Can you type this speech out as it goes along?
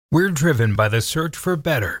We're driven by the search for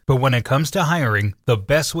better, but when it comes to hiring, the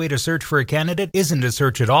best way to search for a candidate isn't to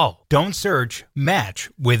search at all. Don't search, match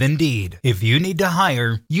with Indeed. If you need to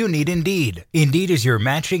hire, you need Indeed. Indeed is your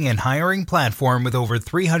matching and hiring platform with over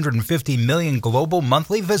 350 million global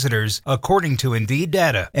monthly visitors, according to Indeed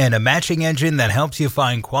data, and a matching engine that helps you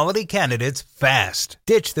find quality candidates fast.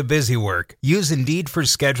 Ditch the busy work. Use Indeed for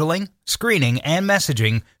scheduling, screening, and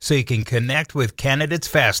messaging so you can connect with candidates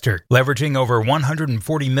faster. Leveraging over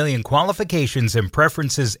 140 million qualifications and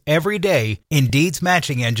preferences every day, Indeed's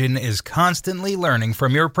matching engine is constantly learning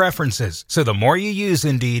from your preferences. So the more you use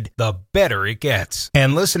Indeed, the better it gets.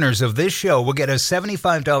 And listeners of this show will get a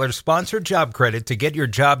 $75 sponsored job credit to get your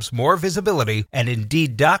jobs more visibility at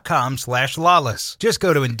Indeed.com/lawless. Just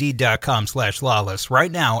go to Indeed.com/lawless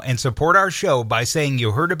right now and support our show by saying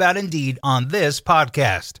you heard about Indeed on this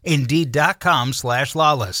podcast.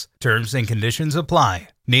 Indeed.com/lawless. Terms and conditions apply.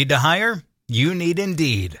 Need to hire? You need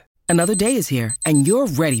Indeed. Another day is here, and you're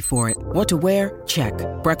ready for it. What to wear? Check.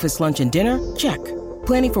 Breakfast, lunch, and dinner? Check.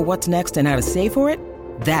 Planning for what's next and how to save for it?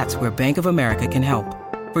 That's where Bank of America can help.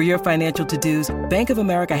 For your financial to-dos, Bank of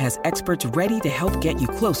America has experts ready to help get you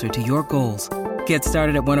closer to your goals. Get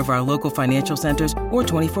started at one of our local financial centers or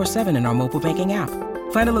 24/7 in our mobile banking app.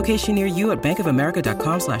 Find a location near you at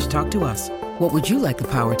bankofamerica.com/talktous. What would you like the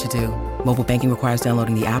power to do? Mobile banking requires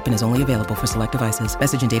downloading the app and is only available for select devices.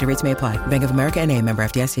 Message and data rates may apply. Bank of America N.A., member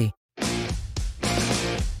FDIC.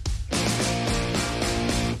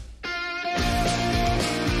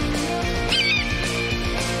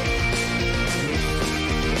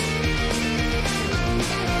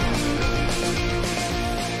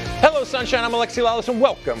 Hello, Sunshine. I'm Alexi Lawless, and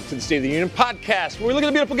welcome to the State of the Union podcast, where we look at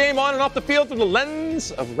the beautiful game on and off the field through the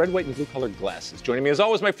lens of red, white, and blue-colored glasses. Joining me, as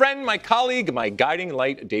always, my friend, my colleague, my guiding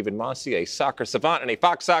light, David Mosse, a soccer savant and a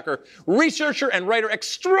Fox Soccer researcher and writer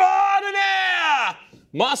extraordinaire.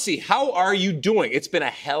 Mosse, how are you doing? It's been a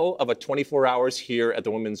hell of a 24 hours here at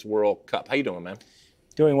the Women's World Cup. How you doing, man?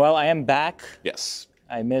 Doing well. I am back. Yes.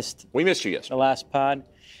 We missed you yesterday. The last pod.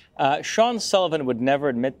 Sean Sullivan would never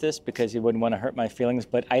admit this because he wouldn't want to hurt my feelings,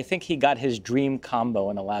 but I think he got his dream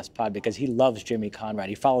combo in the last pod because he loves Jimmy Conrad.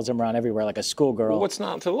 He follows him around everywhere like a schoolgirl. Well, what's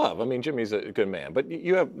not to love? I mean, Jimmy's a good man, but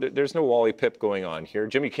there's no Wally Pipp going on here.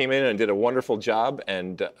 Jimmy came in and did a wonderful job,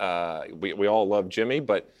 and we all love Jimmy,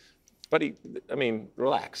 but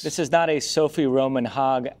relax. This is not a Sophie Roman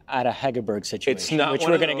Hogg out of Hegerberg situation, it's not, which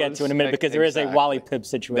we're going to get to in a minute because there is a Wally Pipp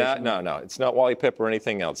situation. No, it's not Wally Pipp or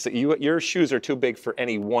anything else. Your shoes are too big for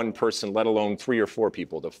any one person, let alone 3 or 4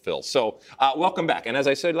 people to fill. So welcome back. And as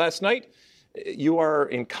I said last night, you are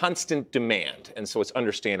in constant demand, and so it's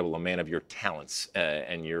understandable, a man of your talents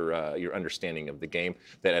and your understanding of the game,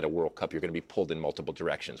 that at a World Cup you're going to be pulled in multiple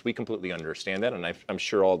directions. We completely understand that, and I'm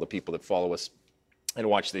sure all the people that follow us and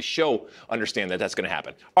watch this show understand that that's going to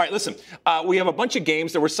happen. All right, listen, we have a bunch of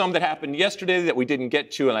games. There were some that happened yesterday that we didn't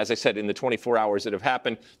get to, and as I said, in the 24 hours that have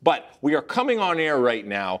happened. But we are coming on air right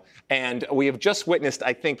now, and we have just witnessed,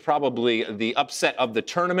 I think, probably the upset of the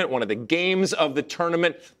tournament, one of the games of the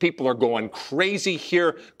tournament. People are going crazy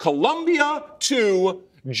here. Colombia 2,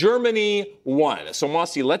 Germany 1. So,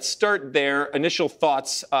 Mosse, let's start there. Initial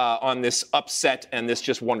thoughts on this upset and this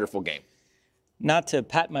just wonderful game. Not to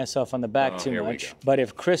pat myself on the back too much, but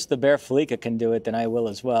if Chris the Bear Felica can do it, then I will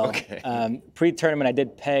as well. Okay. Pre-tournament, I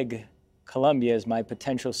did peg Colombia as my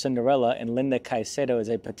potential Cinderella and Linda Caicedo as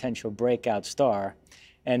a potential breakout star.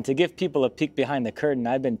 And to give people a peek behind the curtain,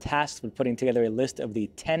 I've been tasked with putting together a list of the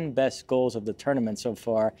 10 best goals of the tournament so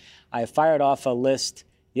far. I fired off a list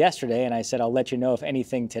yesterday, and I said I'll let you know if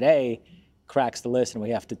anything today cracks the list and we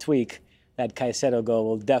have to tweak. That Caicedo goal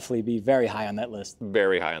will definitely be very high on that list.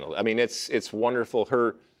 Very high on the list. I mean, it's wonderful.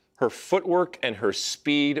 Her footwork and her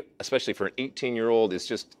speed, especially for an 18-year-old, is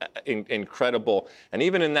just incredible. And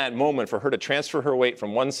even in that moment, for her to transfer her weight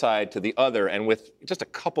from one side to the other and with just a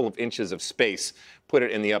couple of inches of space, put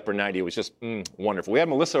it in the upper 90, it was just wonderful. We had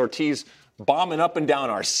Melissa Ortiz bombing up and down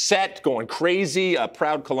our set, going crazy, a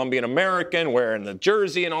proud Colombian American, wearing the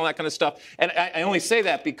jersey and all that kind of stuff. And I only say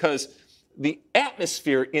that because the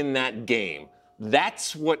atmosphere in that game,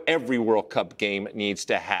 that's what every World Cup game needs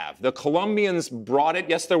to have. The Colombians brought it.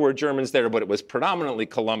 Yes, there were Germans there, but it was predominantly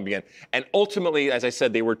Colombian. And ultimately, as I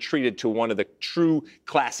said, they were treated to one of the true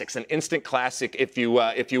classics, an instant classic, if you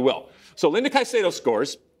will. So Linda Caicedo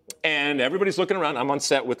scores, and everybody's looking around. I'm on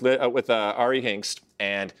set with Ari Hingst,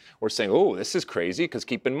 and we're saying, oh, this is crazy, because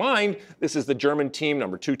keep in mind, this is the German team,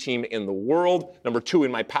 number 2 team in the world, number 2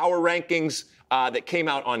 in my power rankings, that came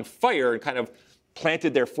out on fire and kind of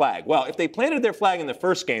planted their flag. Well, if they planted their flag in the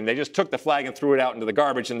first game, they just took the flag and threw it out into the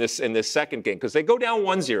garbage in this second game, because they go down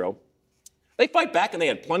 1-0. They fight back, and they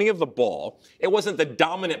had plenty of the ball. It wasn't the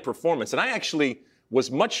dominant performance. And I actually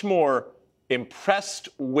was much more impressed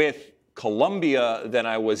with Colombia than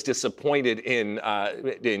I was disappointed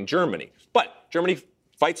in Germany. But Germany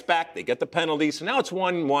fights back. They get the penalty. So now it's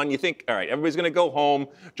 1-1. You think, all right, everybody's going to go home.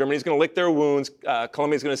 Germany's going to lick their wounds.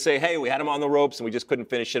 Colombia's going to say, hey, we had them on the ropes, and we just couldn't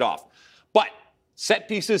finish it off. But set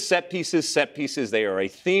pieces, set pieces, set pieces. They are a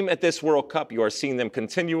theme at this World Cup. You are seeing them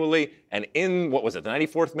continually. And in, what was it, the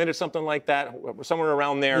 94th minute, something like that? Somewhere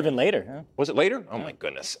around there. Even later, huh? Was it later? Oh, my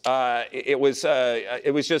goodness. It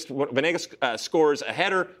was just Venegas scores a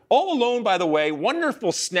header. All alone, by the way.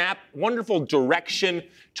 Wonderful snap, wonderful direction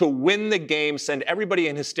to win the game, send everybody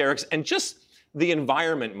in hysterics. And just the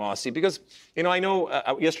environment, Mossy. Because, I know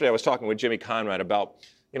yesterday I was talking with Jimmy Conrad about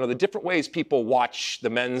the different ways people watch the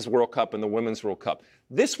men's World Cup and the women's World Cup.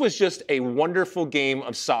 This was just a wonderful game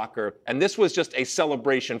of soccer, and this was just a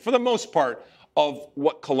celebration, for the most part, of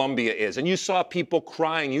what Colombia is. And you saw people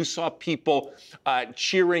crying, you saw people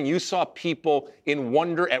cheering, you saw people in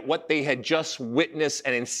wonder at what they had just witnessed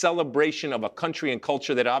and in celebration of a country and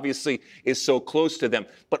culture that obviously is so close to them.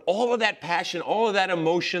 But all of that passion, all of that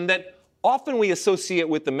emotion that often we associate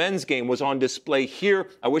with the men's game was on display here.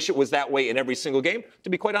 I wish it was that way in every single game.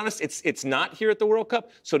 To be quite honest, it's not here at the World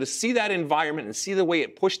Cup. So to see that environment and see the way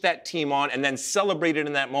it pushed that team on and then celebrated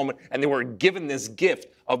in that moment, and they were given this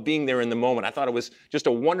gift of being there in the moment, I thought it was just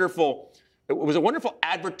a wonderful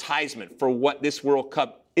advertisement for what this World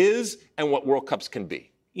Cup is and what World Cups can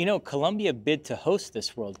be. Colombia bid to host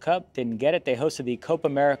this World Cup, didn't get it. They hosted the Copa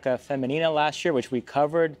America Femenina last year, which we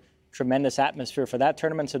covered. Tremendous atmosphere for that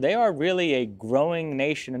tournament. So they are really a growing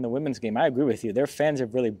nation in the women's game. I agree with you. Their fans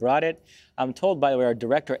have really brought it. I'm told, by the way, our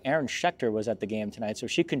director, Erin Schechter, was at the game tonight, so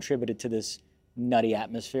she contributed to this nutty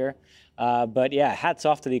atmosphere. But yeah, hats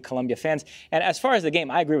off to the Colombia fans. And as far as the game,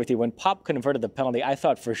 I agree with you. When Pop converted the penalty, I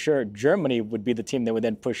thought for sure Germany would be the team that would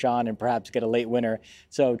then push on and perhaps get a late winner.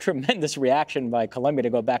 So tremendous reaction by Colombia to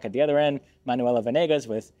go back at the other end. Manuela Venegas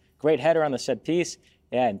with great header on the set piece.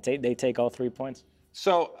 Yeah, and they take all 3 points.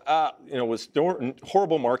 So, was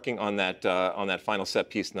horrible marking on that final set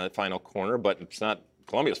piece in that final corner, but it's not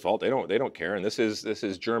Colombia's fault. They don't care, and this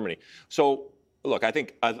is Germany. So, look, I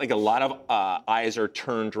think a lot of eyes are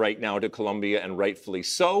turned right now to Colombia, and rightfully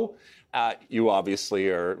so. You obviously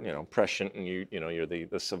are, prescient, and you're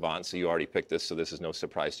the savant, so you already picked this, so this is no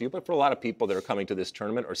surprise to you. But for a lot of people that are coming to this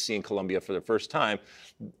tournament or seeing Colombia for the first time,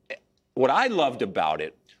 what I loved about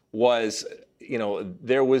it was,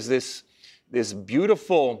 there was this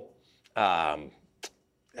beautiful,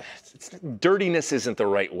 dirtiness isn't the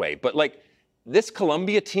right way, but like this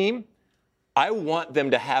Colombia team, I want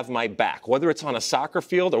them to have my back, whether it's on a soccer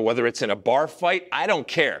field or whether it's in a bar fight, I don't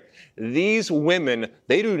care. These women,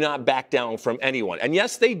 they do not back down from anyone. And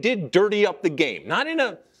yes, they did dirty up the game, not in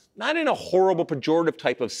a horrible, pejorative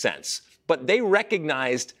type of sense, but they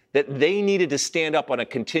recognized that they needed to stand up on a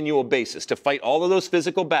continual basis to fight all of those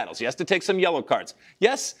physical battles. Yes, to take some yellow cards.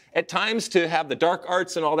 Yes, at times to have the dark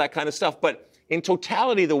arts and all that kind of stuff. But in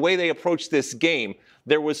totality, the way they approached this game,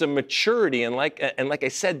 there was a maturity and like I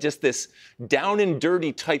said, just this down and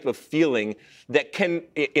dirty type of feeling that can,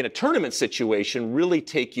 in a tournament situation, really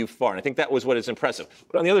take you far. And I think that was what is impressive.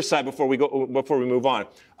 But on the other side, before we move on,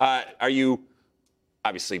 are you?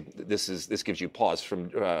 Obviously, this gives you pause from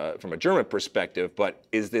a German perspective, but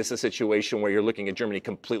is this a situation where you're looking at Germany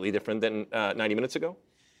completely different than 90 minutes ago?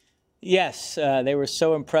 Yes, they were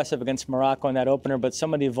so impressive against Morocco in that opener, but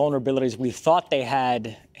some of the vulnerabilities we thought they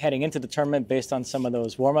had heading into the tournament based on some of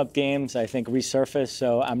those warm-up games, I think, resurfaced.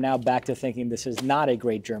 So I'm now back to thinking this is not a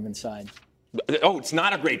great German side. Oh, it's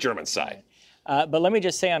not a great German side. But let me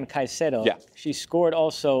just say on Caicedo, yeah. She scored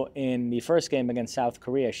also in the first game against South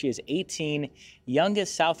Korea. She is 18,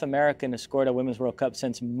 youngest South American to score at a Women's World Cup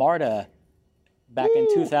since Marta back in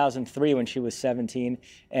 2003 when she was 17.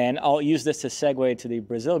 And I'll use this to segue to the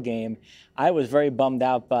Brazil game. I was very bummed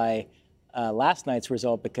out by last night's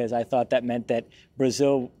result because I thought that meant that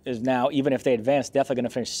Brazil is now, even if they advance, definitely going to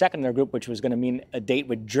finish second in their group, which was going to mean a date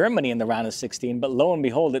with Germany in the round of 16. But lo and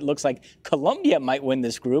behold, it looks like Colombia might win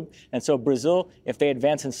this group. And so Brazil, if they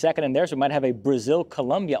advance in second in theirs, we might have a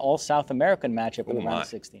Brazil-Colombia all-South American matchup in the round of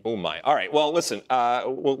 16. Oh, my. All right. Well, listen,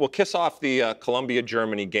 we'll kiss off the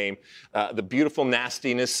Colombia-Germany game. The beautiful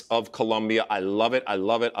nastiness of Colombia. I love it. I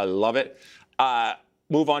love it. I love it.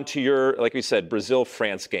 Move on to your, like we said,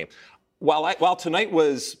 Brazil-France game. While tonight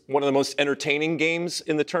was one of the most entertaining games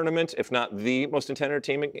in the tournament, if not the most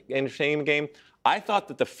entertaining game, I thought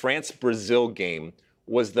that the France-Brazil game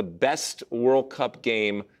was the best World Cup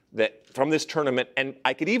game that from this tournament, and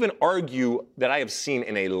I could even argue that I have seen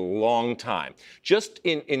in a long time. Just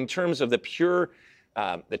in terms of the pure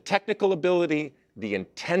the technical ability, the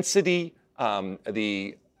intensity,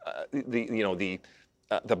 the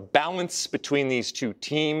balance between these two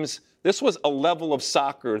teams. This was a level of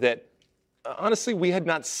soccer that, honestly, we had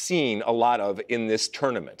not seen a lot of in this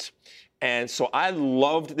tournament. And so I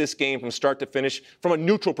loved this game from start to finish from a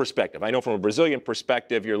neutral perspective. I know from a Brazilian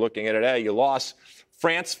perspective, you're looking at it, hey, you lost.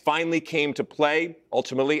 France finally came to play.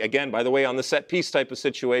 Ultimately, again, by the way, on the set piece type of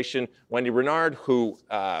situation, Wendy Renard, who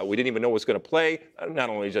we didn't even know was going to play, not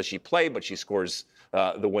only does she play, but she scores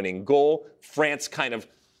the winning goal. France kind of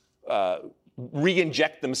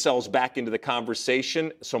re-inject themselves back into the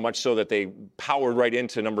conversation, so much so that they powered right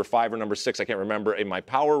into number 5 or number 6, I can't remember, in my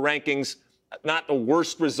power rankings. Not the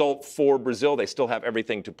worst result for Brazil. They still have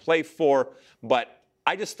everything to play for. But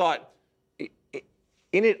I just thought,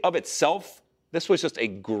 in and of itself, this was just a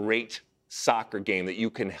great soccer game that you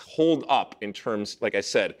can hold up in terms, like I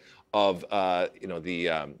said, of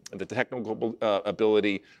the technical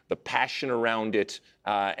ability, the passion around it,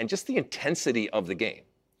 and just the intensity of the game.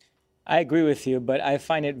 I agree with you, but I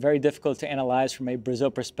find it very difficult to analyze from a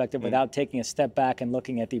Brazil perspective without taking a step back and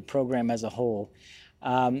looking at the program as a whole.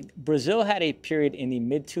 Brazil had a period in the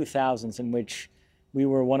mid-2000s in which we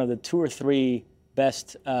were one of the 2 or 3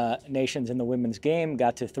 best nations in the women's game,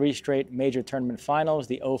 got to 3 straight major tournament finals,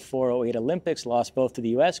 the 04-08 Olympics, lost both to the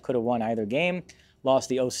U.S., could have won either game, lost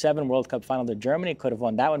the 07 World Cup final to Germany, could have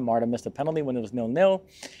won that one. Marta missed a penalty when it was 0-0.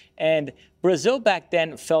 And Brazil back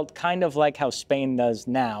then felt kind of like how Spain does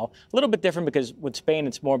now. A little bit different because with Spain,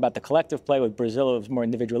 it's more about the collective play. With Brazil, it was more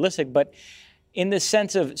individualistic. But in the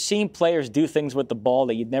sense of seeing players do things with the ball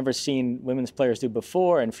that you'd never seen women's players do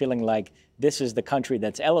before and feeling like this is the country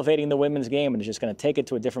that's elevating the women's game and is just going to take it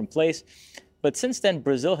to a different place. But since then,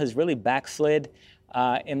 Brazil has really backslid.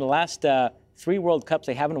 In the last 3 World Cups,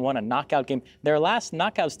 they haven't won a knockout game. Their last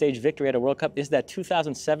knockout stage victory at a World Cup is that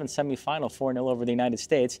 2007 semifinal 4-0 over the United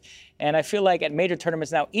States. And I feel like at major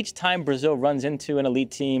tournaments now, each time Brazil runs into an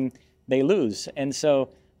elite team, they lose. And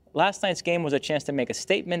so last night's game was a chance to make a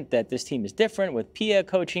statement that this team is different with Pia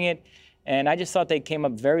coaching it. And I just thought they came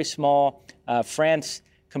up very small. France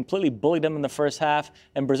completely bullied them in the first half.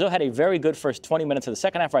 And Brazil had a very good first 20 minutes of the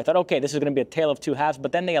second half where I thought, okay, this is going to be a tale of 2 halves.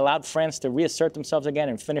 But then they allowed France to reassert themselves again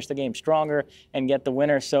and finish the game stronger and get the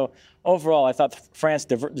winner. So overall, I thought France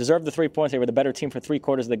deserved the 3 points. They were the better team for 3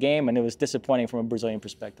 quarters of the game, and it was disappointing from a Brazilian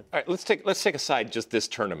perspective. All right, let's take aside just this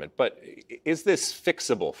tournament. But is this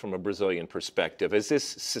fixable from a Brazilian perspective? Is this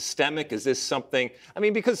systemic? Is this something? I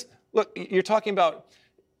mean, because, look, you're talking about,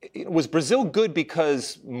 was Brazil good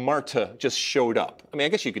because Marta just showed up? I mean, I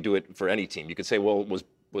guess you could do it for any team. You could say, well,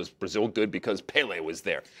 was Brazil good because Pele was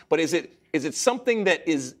there? But is it something that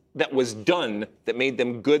was done that made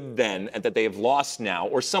them good then and that they have lost now,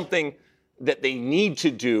 or something that they need to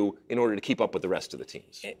do in order to keep up with the rest of the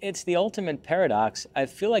teams? It's the ultimate paradox. I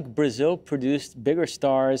feel like Brazil produced bigger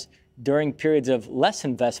stars during periods of less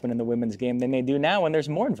investment in the women's game than they do now when there's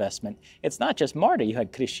more investment. It's not just Marta. You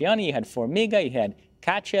had Cristiane, you had Formiga, you had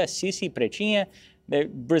Katia, Sisi, Pretinha.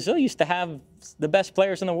 Brazil used to have the best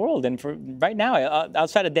players in the world. And for right now,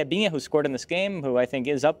 outside of Debinha, who scored in this game, who I think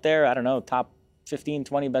is up there, I don't know, top 15,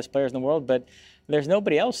 20 best players in the world, but there's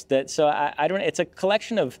nobody else that, so I don't, it's a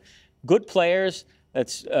collection of good players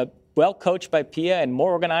that's well coached by Pia and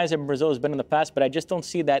more organized than Brazil has been in the past, but I just don't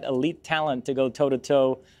see that elite talent to go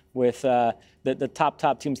toe-to-toe with the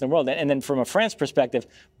top teams in the world. And then from a France perspective,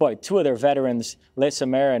 boy, 2 of their veterans, Les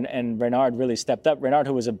Sommer and Renard, really stepped up. Renard,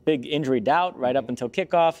 who was a big injury doubt right up until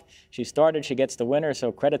kickoff, she started, she gets the winner,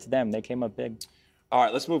 so credit to them. They came up big. All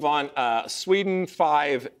right, let's move on. Sweden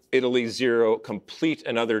 5, Italy 0, complete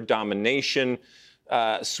another domination.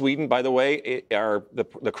 Sweden, by the way, are the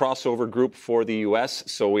crossover group for the U.S.,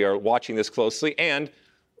 so we are watching this closely. And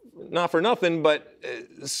not for nothing, but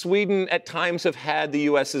Sweden at times have had the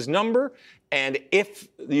U.S.'s number. And if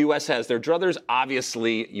the U.S. has their druthers,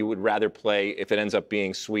 obviously you would rather play, if it ends up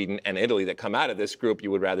being Sweden and Italy that come out of this group,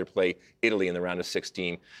 you would rather play Italy in the round of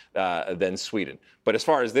 16 than Sweden. But as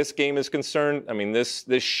far as this game is concerned, I mean, this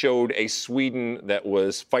showed a Sweden that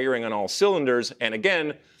was firing on all cylinders. And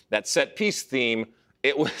again, that set piece theme,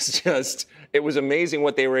 it was amazing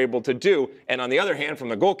what they were able to do. And on the other hand, from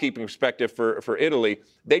the goalkeeping perspective for Italy,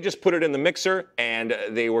 they just put it in the mixer, and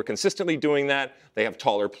they were consistently doing that. They have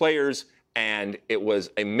taller players, and it was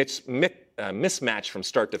a mismatch from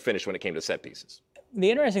start to finish when it came to set pieces. The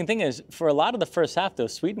interesting thing is, for a lot of the first half, though,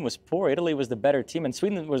 Sweden was poor. Italy was the better team, and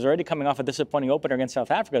Sweden was already coming off a disappointing opener against South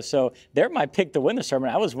Africa. So they're my pick to win this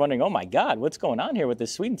tournament. I was wondering, oh, my God, what's going on here with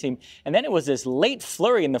this Sweden team? And then it was this late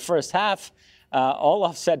flurry in the first half, all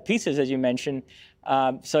off set pieces, as you mentioned.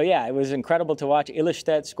 So, yeah, it was incredible to watch.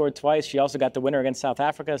 Ilestedt scored twice. She also got the winner against South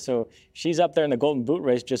Africa. So she's up there in the Golden Boot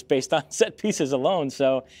race just based on set pieces alone.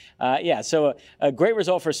 So, so a great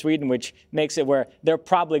result for Sweden, which makes it where they're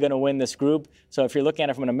probably going to win this group. So if you're looking at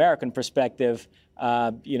it from an American perspective,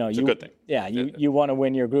 it's a good thing. Yeah, you want to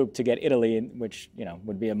win your group to get Italy, which,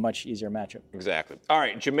 would be a much easier matchup. Exactly. All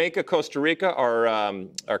right, Jamaica, Costa Rica, our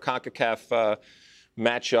CONCACAF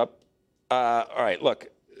matchup. All right, look.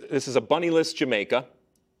 This is a bunnyless Jamaica,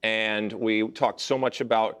 and we talked so much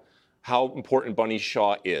about how important Bunny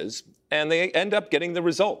Shaw is, and they end up getting the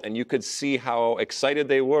result. And you could see how excited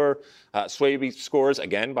they were. Swaby scores,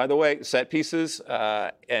 again, by the way, set pieces,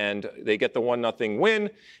 and they get the 1-0 win.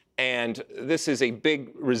 And this is a big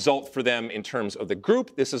result for them in terms of the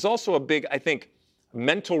group. This is also a big, I think,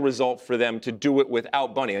 mental result for them to do it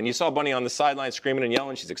without Bunny. And you saw Bunny on the sideline screaming and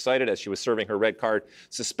yelling. She's excited as she was serving her red card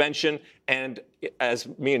suspension. And as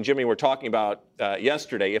me and Jimmy were talking about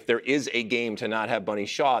yesterday, if there is a game to not have Bunny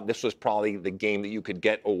Shaw, this was probably the game that you could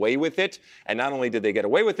get away with it. And not only did they get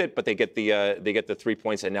away with it, but they get the 3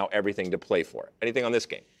 points and now everything to play for. Anything on this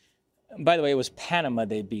game? By the way, it was Panama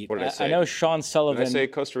they beat. What did I say? I know Sean Sullivan. Did I say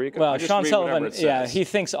Costa Rica? Well, Sean Sullivan, he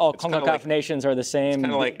thinks all CONCACAF nations are the same. It's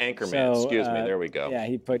kind of like Anchorman. So, Excuse me. There we go. Yeah,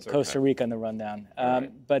 he put Costa Rica in the rundown.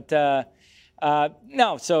 Right.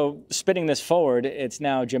 No, so spinning this forward, it's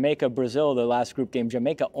now Jamaica-Brazil, the last group game.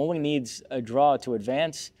 Jamaica only needs a draw to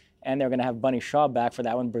advance, and they're going to have Bunny Shaw back for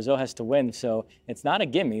that one. Brazil has to win, so it's not a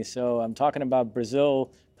gimme. So I'm talking about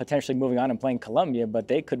Brazil potentially moving on and playing Colombia, but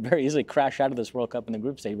they could very easily crash out of this World Cup in the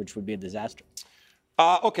group stage, which would be a disaster.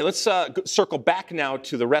 Okay, let's circle back now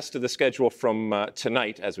to the rest of the schedule from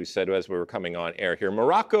tonight, as we said as we were coming on air here.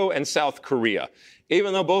 Morocco and South Korea.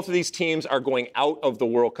 Even though both of these teams are going out of the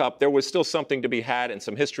World Cup, there was still something to be had and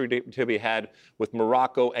some history to be had with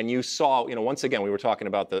Morocco. And you saw, once again, we were talking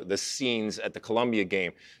about the scenes at the Colombia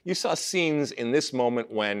game. You saw scenes in this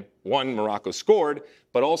moment when, one, Morocco scored,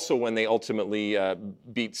 but also when they ultimately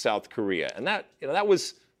beat South Korea. And that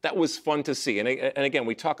was fun to see. And again,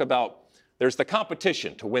 we talk about there's the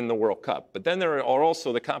competition to win the World Cup, but then there are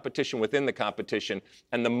also the competition within the competition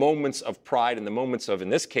and the moments of pride and the moments of, in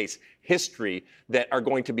this case, history that are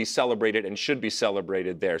going to be celebrated and should be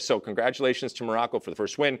celebrated there. So congratulations to Morocco for the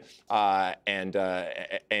first win and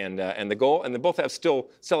the goal. And they both still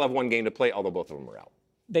have one game to play, although both of them are out.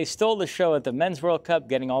 They stole the show at the Men's World Cup,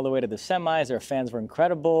 getting all the way to the semis. Their fans were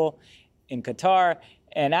incredible in Qatar.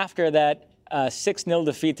 And after that 6-0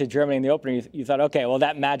 defeat to Germany in the opener, you thought, okay, well,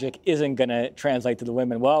 that magic isn't going to translate to the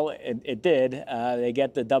women. Well, it did. They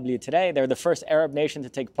get the W today. They're the first Arab nation to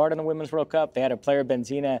take part in the Women's World Cup. They had a player,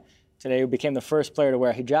 Benzina, today who became the first player to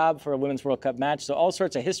wear hijab for a Women's World Cup match. So all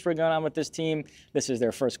sorts of history going on with this team. This is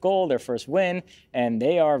their first goal, their first win, and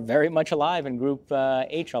they are very much alive in Group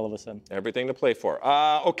H all of a sudden. Everything to play for.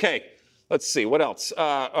 Okay, let's see. What else?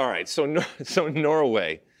 All right, so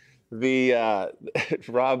Norway.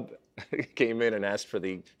 Rob came in and asked for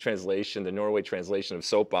the Norway translation of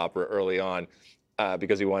soap opera early on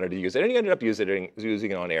because he wanted to use it. And he ended up using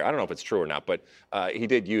it on air. I don't know if it's true or not, but he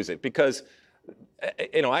did use it because,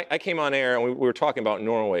 I came on air and we were talking about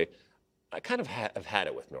Norway. I kind of have had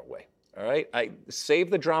it with Norway, all right? I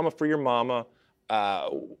save the drama for your mama.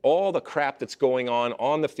 All the crap that's going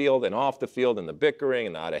on the field and off the field and the bickering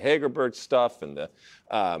and the Ada Hegerberg stuff and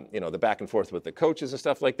the back and forth with the coaches and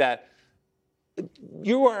stuff like that.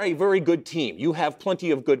 You are a very good team. You have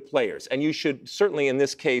plenty of good players, and you should certainly, in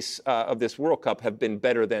this case of this World Cup, have been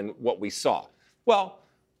better than what we saw. Well,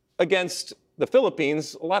 against the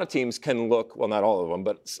Philippines, a lot of teams can look, well, not all of them,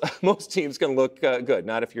 but most teams can look good,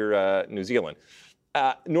 not if you're New Zealand.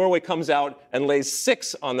 Norway comes out and lays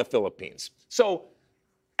 6 on the Philippines. So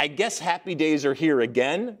I guess happy days are here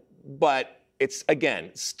again, but it's,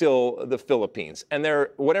 again, still the Philippines. And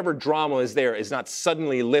whatever drama is there is not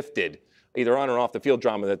suddenly lifted, either on or off the field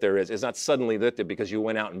drama that there is not suddenly lifted because you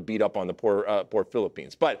went out and beat up on the poor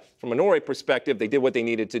Philippines. But from a Norway perspective, they did what they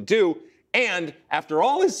needed to do. And after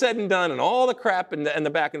all is said and done and all the crap and the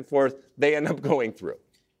back and forth, they end up going through.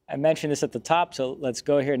 I mentioned this at the top, so let's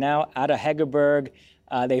go here now. Ada Hegerberg,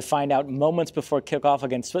 they find out moments before kickoff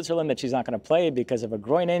against Switzerland that she's not going to play because of a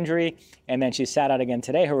groin injury. And then she sat out again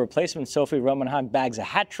today. Her replacement, Sophie Romanhag, bags a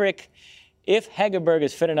hat trick. If Hegerberg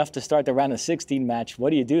is fit enough to start the round of 16 match, what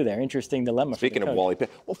do you do there? Interesting dilemma. Speaking of Wally Pitt.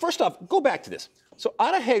 Well, first off, go back to this. So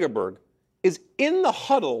Ada Hegerberg is in the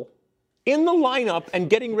huddle, in the lineup, and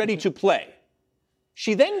getting ready to play.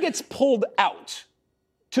 She then gets pulled out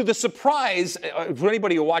to the surprise, for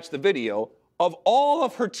anybody who watched the video, of all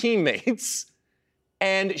of her teammates.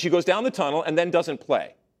 And she goes down the tunnel and then doesn't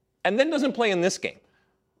play. And then doesn't play in this game.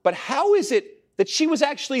 But how is it that she was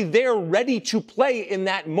actually there ready to play in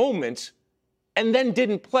that moment and then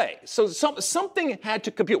didn't play. So something had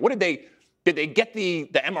to compute. What did they get the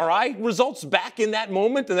MRI results back in that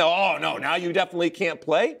moment? And oh no, now you definitely can't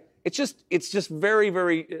play. It's just very,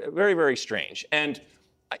 very, very, very strange. And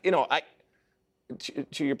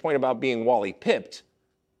to your point about being Wally pipped,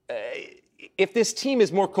 if this team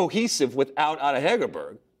is more cohesive without Ada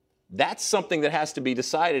Hegerberg, that's something that has to be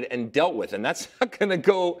decided and dealt with, and that's not going to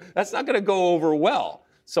go over well.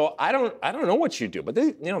 So I don't know what you do, but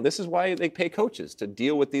this is why they pay coaches, to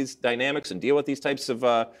deal with these dynamics and deal with these types of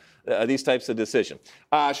decisions.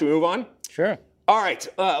 Should we move on? Sure. All right.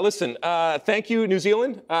 Listen. Thank you, New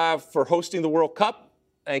Zealand, for hosting the World Cup.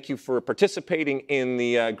 Thank you for participating in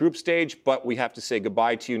the group stage, but we have to say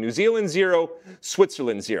goodbye to you. New Zealand 0,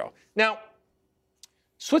 Switzerland 0. Now,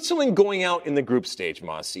 Switzerland going out in the group stage,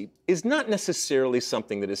 Mossy, is not necessarily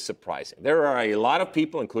something that is surprising. There are a lot of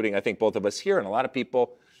people, including I think both of us here, and a lot of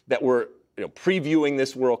people that were previewing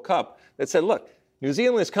this World Cup that said, look, New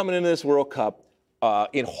Zealand is coming into this World Cup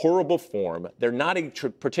in horrible form. They're not a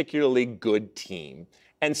particularly good team.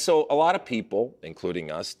 And so a lot of people,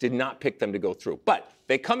 including us, did not pick them to go through. But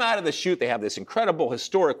they come out of the chute. They have this incredible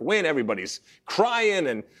historic win. Everybody's crying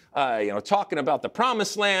and talking about the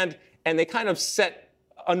promised land. And they kind of set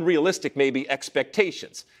unrealistic, maybe,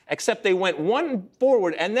 expectations. Except they went one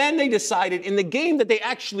forward, and then they decided in the game that they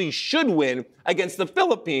actually should win against the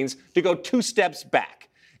Philippines to go 2 steps back.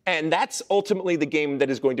 And that's ultimately the game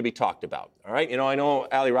that is going to be talked about. All right. I know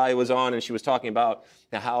Ali Raya was on and she was talking about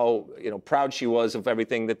how proud she was of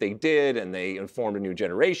everything that they did, and they informed a new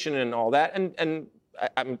generation and all that. And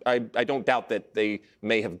I don't doubt that they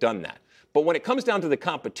may have done that. But when it comes down to the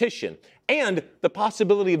competition and the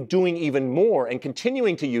possibility of doing even more and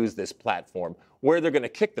continuing to use this platform, where they're going to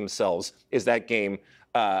kick themselves is that game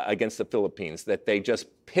against the Philippines that they just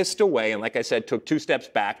pissed away and, like I said, took 2 steps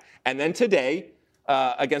back. And then today,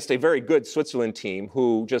 against a very good Switzerland team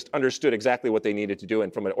who just understood exactly what they needed to do,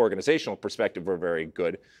 and from an organizational perspective were very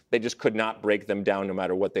good. They just could not break them down no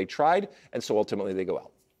matter what they tried, and so ultimately they go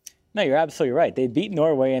out. No, you're absolutely right. They beat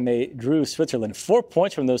Norway and they drew Switzerland. 4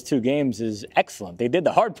 points from those 2 games is excellent. They did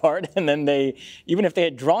the hard part, and then even if they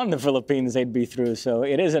had drawn the Philippines, they'd be through. So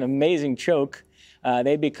it is an amazing choke.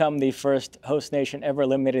 They become the first host nation ever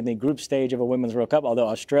eliminated in the group stage of a Women's World Cup, although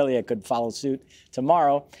Australia could follow suit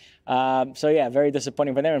tomorrow. So, yeah, very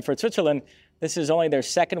disappointing for them. And for Switzerland, this is only their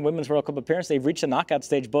 2nd Women's World Cup appearance. They've reached the knockout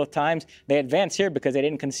stage both times. They advanced here because they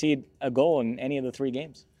didn't concede a goal in any of the 3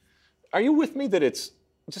 games. Are you with me that it's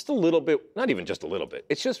just a little bit, not even just a little bit,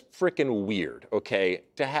 it's just freaking weird, okay,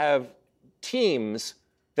 to have teams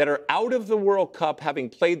that are out of the World Cup having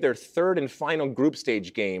played their 3rd and final group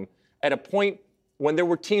stage game at a point when there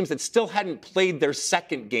were teams that still hadn't played their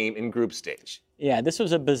 2nd game in group stage? Yeah, this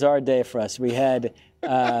was a bizarre day for us. We had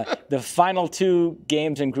the final 2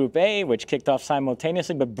 games in Group A, which kicked off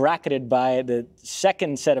simultaneously, but bracketed by the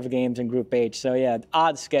 2nd set of games in Group H. So, yeah,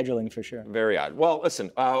 odd scheduling for sure. Very odd. Well,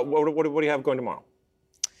 listen, what do you have going tomorrow?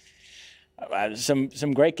 Some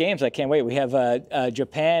great games. I can't wait. We have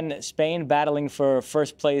Japan, Spain battling for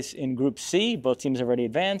first place in Group C. Both teams have already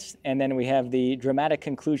advanced. And then we have the dramatic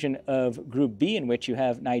conclusion of Group B, in which you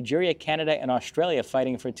have Nigeria, Canada, and Australia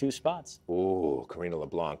fighting for 2 spots. Ooh, Karina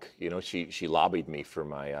LeBlanc. She lobbied me for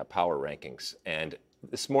my power rankings. And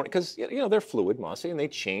this morning, because, they're fluid, Mossy, and they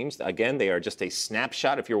changed. Again, they are just a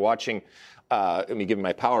snapshot. If you're watching me give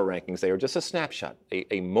my power rankings, they are just a snapshot,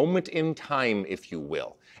 a moment in time, if you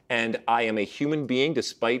will. And I am a human being,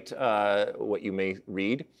 despite what you may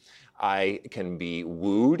read. I can be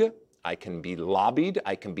wooed, I can be lobbied,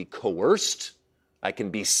 I can be coerced, I can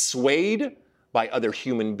be swayed by other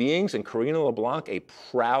human beings. And Karina LeBlanc, a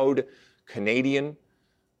proud Canadian,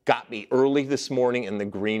 got me early this morning in the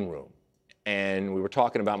green room. And we were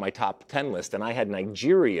talking about my top 10 list, and I had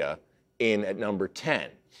Nigeria in at number 10.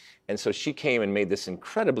 And so she came and made this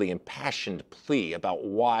incredibly impassioned plea about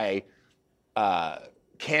why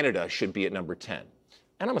Canada should be at number 10.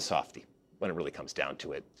 And I'm a softie when it really comes down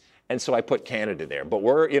to it. And so I put Canada there. But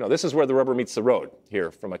this is where the rubber meets the road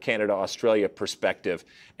here from a Canada-Australia perspective.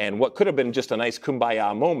 And what could have been just a nice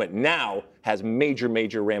kumbaya moment now has major,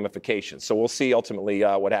 major ramifications. So we'll see ultimately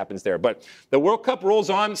what happens there. But the World Cup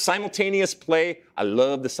rolls on, simultaneous play. I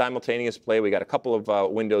love the simultaneous play. We got a couple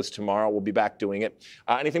of windows tomorrow. We'll be back doing it.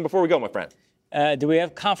 Anything before we go, my friend? Do we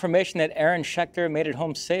have confirmation that Erin Schechter made it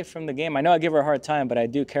home safe from the game? I know I give her a hard time, but I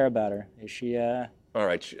do care about her. Is she... All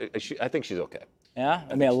right. I think she's okay. Yeah,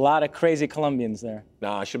 I mean, a lot of crazy Colombians there.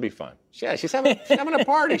 No, it should be fun. Yeah, she's having a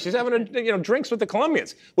party. She's having drinks with the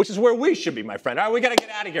Colombians, which is where we should be, my friend. All right, we got to get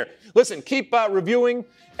out of here. Listen, keep reviewing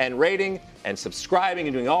and rating and subscribing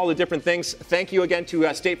and doing all the different things. Thank you again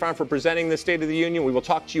to State Farm for presenting the State of the Union. We will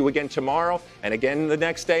talk to you again tomorrow and again the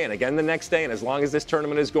next day and again the next day. And as long as this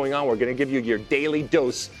tournament is going on, we're going to give you your daily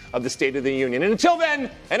dose of the State of the Union. And until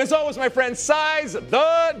then, and as always, my friends, size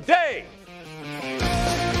the day.